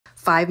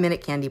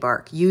5-minute candy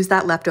bar. Use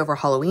that leftover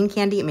Halloween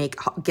candy, make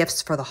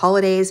gifts for the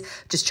holidays.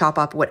 Just chop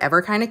up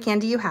whatever kind of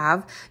candy you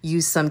have.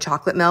 Use some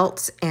chocolate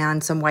melt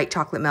and some white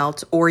chocolate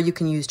melt, or you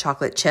can use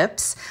chocolate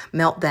chips.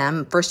 Melt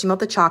them. First you melt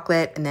the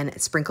chocolate and then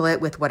sprinkle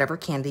it with whatever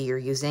candy you're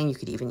using. You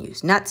could even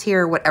use nuts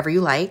here, whatever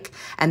you like,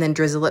 and then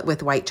drizzle it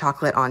with white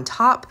chocolate on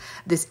top.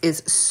 This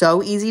is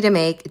so easy to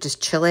make.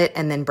 Just chill it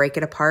and then break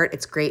it apart.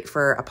 It's great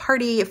for a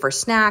party, for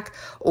snack,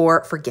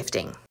 or for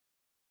gifting.